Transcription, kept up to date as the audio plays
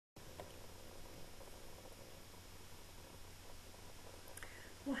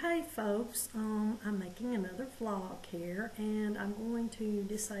Hey folks, I'm making another vlog here, and I'm going to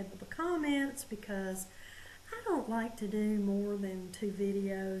disable the comments because I don't like to do more than 2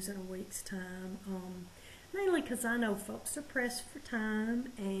 videos in a week's time, mainly because I know folks are pressed for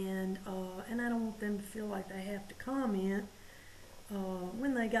time, and I don't want them to feel like they have to comment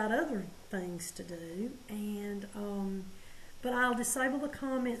when they got other things to do. And but I'll disable the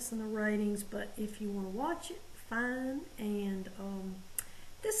comments and the ratings, but if you want to watch it, fine. And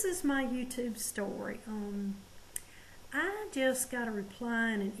this is my YouTube story. I just got a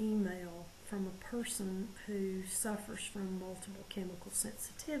reply in an email from a person who suffers from multiple chemical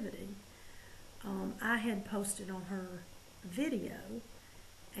sensitivity. I had posted on her video,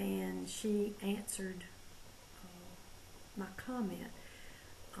 and she answered my comment.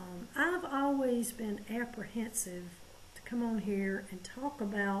 I've always been apprehensive to come on here and talk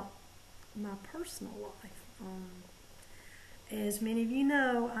about my personal life. As many of you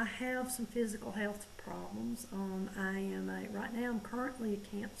know, I have some physical health problems. Right now I'm currently a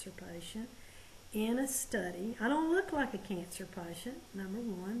cancer patient in a study. I don't look like a cancer patient, number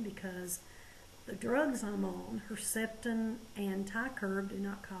one, because the drugs I'm on, Herceptin and Ticurb, do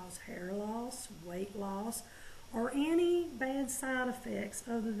not cause hair loss, weight loss, or any bad side effects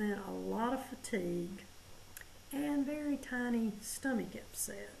other than a lot of fatigue and very tiny stomach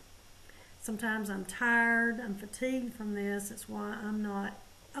upset. Sometimes I'm tired, I'm fatigued from this. That's why I'm not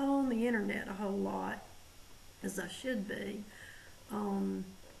on the internet a whole lot as I should be.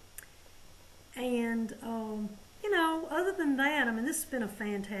 You know, other than that, I mean, this has been a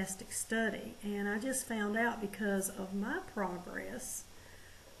fantastic study, and I just found out because of my progress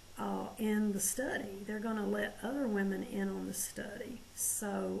in the study. They're going to let other women in on the study.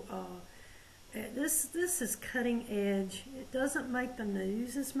 So this is cutting edge. It doesn't make the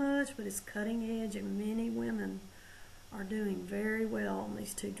news as much, but it's cutting edge, and many women are doing very well on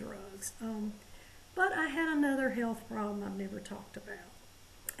these 2 drugs. But I had another health problem I've never talked about,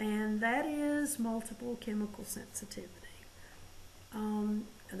 and that is multiple chemical sensitivity.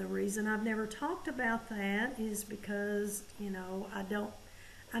 The reason I've never talked about that is because, you know,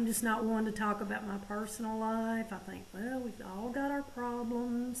 I'm just not one to talk about my personal life. I think, well, we've all got our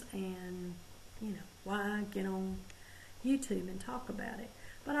problems, and you know, why get on YouTube and talk about it?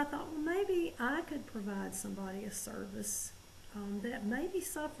 But I thought, well, maybe I could provide somebody a service that maybe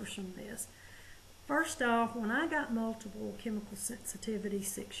suffers from this. First off, when I got multiple chemical sensitivity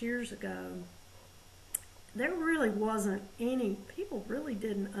 6 years ago, there really wasn't people really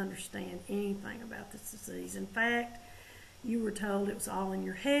didn't understand anything about this disease. In fact, you were told it was all in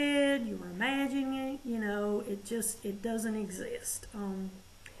your head, you were imagining it, you know, it doesn't exist.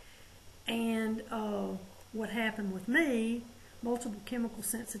 What happened with me, multiple chemical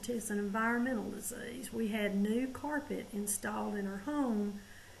sensitivity, is an environmental disease. We had new carpet installed in our home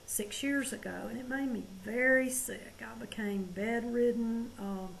 6 years ago, and it made me very sick. I became bedridden.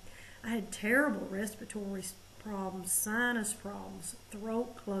 I had terrible respiratory problems, sinus problems,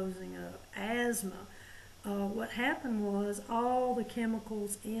 throat closing up, asthma. What happened was all the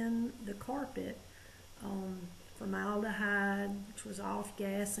chemicals in the carpet, formaldehyde, which was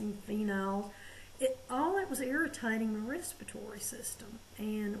off-gassing, phenols, all that was irritating my respiratory system.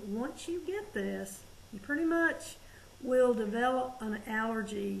 And once you get this, you pretty much will develop an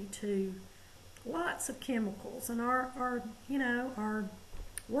allergy to lots of chemicals. And our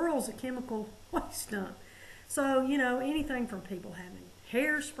world's a chemical waste dump. So, you know, anything from people having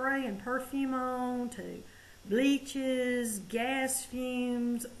hairspray and perfume on to bleaches, gas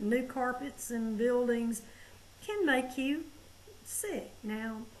fumes, new carpets in buildings can make you sick.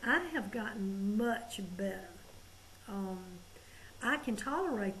 Now, I have gotten much better. I can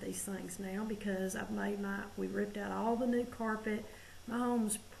tolerate these things now because we ripped out all the new carpet. My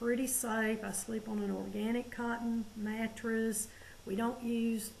home's pretty safe. I sleep on an organic cotton mattress. I don't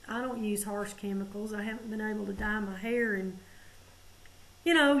use harsh chemicals. I haven't been able to dye my hair in,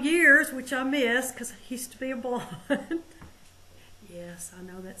 you know, years, which I miss because I used to be a blonde. Yes, I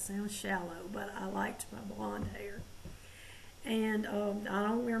know that sounds shallow, but I liked my blonde hair. And I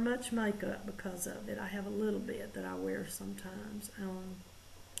don't wear much makeup because of it. I have a little bit that I wear sometimes.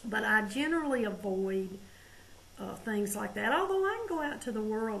 But I generally avoid things like that. Although I can go out to the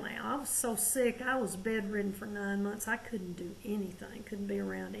world now. I was so sick, I was bedridden for 9 months. I couldn't do anything, couldn't be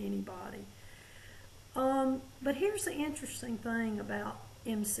around anybody. But here's the interesting thing about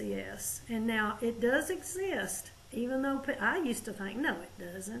MCS. And now, it does exist, even though I used to think, no,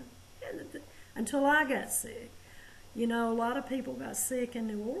 it doesn't, until I got sick. You know, a lot of people got sick in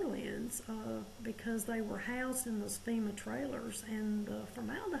New Orleans because they were housed in those FEMA trailers, and the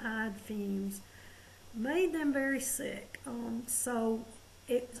formaldehyde fumes made them very sick. So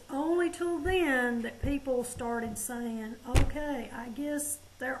it's only till then that people started saying, okay, I guess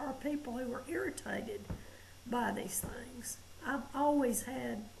there are people who are irritated by these things. I've always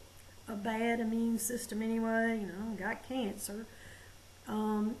had a bad immune system anyway, you know, got cancer.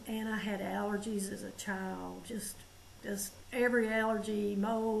 And I had allergies as a child, just every allergy,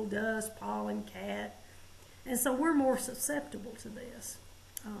 mold, dust, pollen, cat. And so we're more susceptible to this.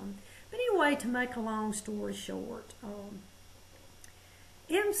 But anyway, to make a long story short,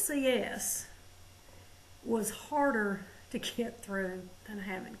 MCS was harder to get through than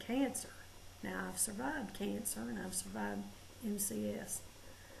having cancer. Now, I've survived cancer and I've survived MCS.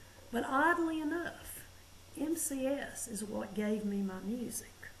 But oddly enough, MCS is what gave me my music.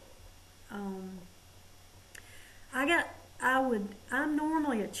 I'm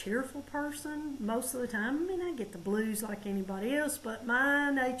normally a cheerful person most of the time. I mean, I get the blues like anybody else, but my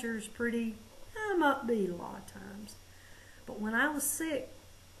nature's I'm upbeat a lot of times. But when I was sick,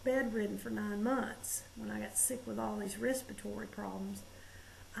 bedridden for 9 months, when I got sick with all these respiratory problems,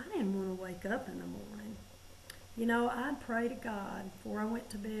 I didn't want to wake up in the morning. You know, I'd pray to God before I went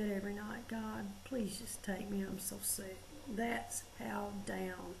to bed every night, God, please just take me, I'm so sick. That's how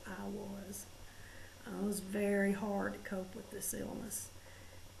down I was. It was very hard to cope with this illness.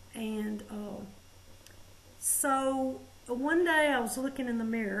 And so one day I was looking in the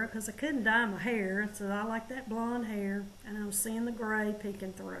mirror because I couldn't dye my hair. I said, I like that blonde hair. And I was seeing the gray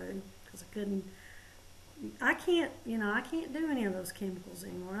peeking through because I can't do any of those chemicals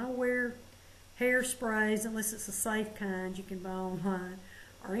anymore. I don't wear hairsprays unless it's a safe kind you can buy online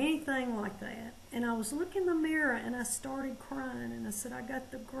or anything like that. And I was looking in the mirror and I started crying and I said, I got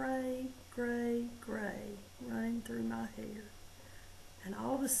the gray running through my hair. And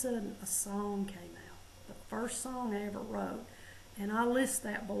all of a sudden a song came out, the first song I ever wrote, and I'll list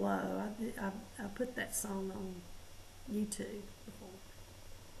that below. I put that song on YouTube before.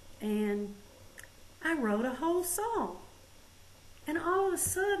 And I wrote a whole song. And all of a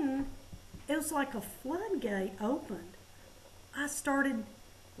sudden, it was like a floodgate opened. I started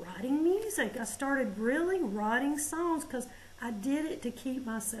writing music. I started really writing songs because I did it to keep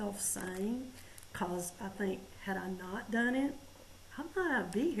myself sane, because I think had I not done it, I might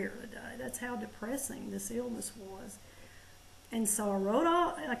not be here today. That's how depressing this illness was. And so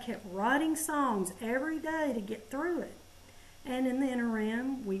I kept writing songs every day to get through it. And in the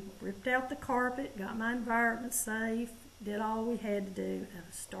interim, we ripped out the carpet, got my environment safe, did all we had to do, and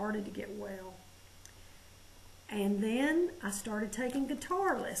I started to get well. And then I started taking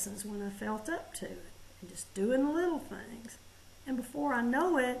guitar lessons when I felt up to it, and just doing the little things. And before I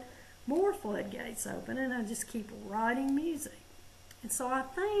know it, more floodgates open, and I just keep writing music. And so I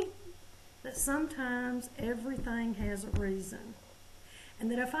think that sometimes everything has a reason. And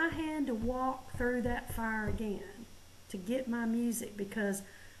that if I had to walk through that fire again to get my music, because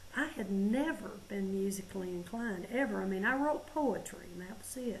I had never been musically inclined, ever. I mean, I wrote poetry, and that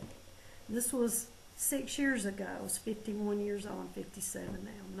was it. This was 6 years ago. I was 51 years old. I'm 57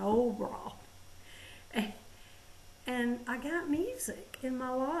 now. I'm an old broad. And I got music in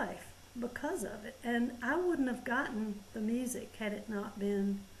my life because of it. And I wouldn't have gotten the music had it not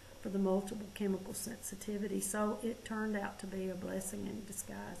been for the multiple chemical sensitivity. So it turned out to be a blessing in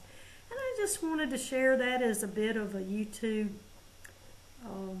disguise. And I just wanted to share that as a bit of a YouTube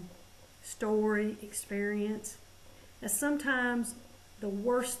story, experience. As sometimes the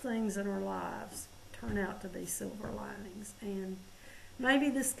worst things in our lives turn out to be silver linings. And maybe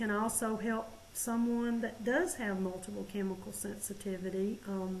this can also help someone that does have multiple chemical sensitivity,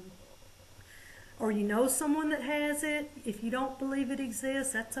 or you know someone that has it. If you don't believe it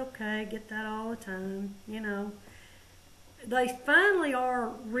exists, that's okay. Get that all the time. You know, they finally are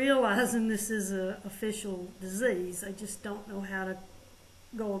realizing this is an official disease. They just don't know how to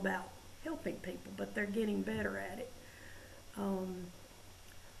go about helping people, but they're getting better at it.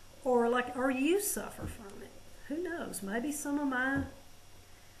 Or you suffer from it. Who knows? Maybe some of my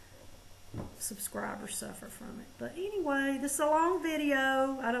subscribers suffer from it. But anyway, this is a long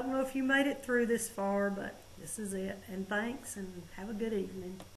video. I don't know if you made it through this far, but this is it. And thanks, and have a good evening.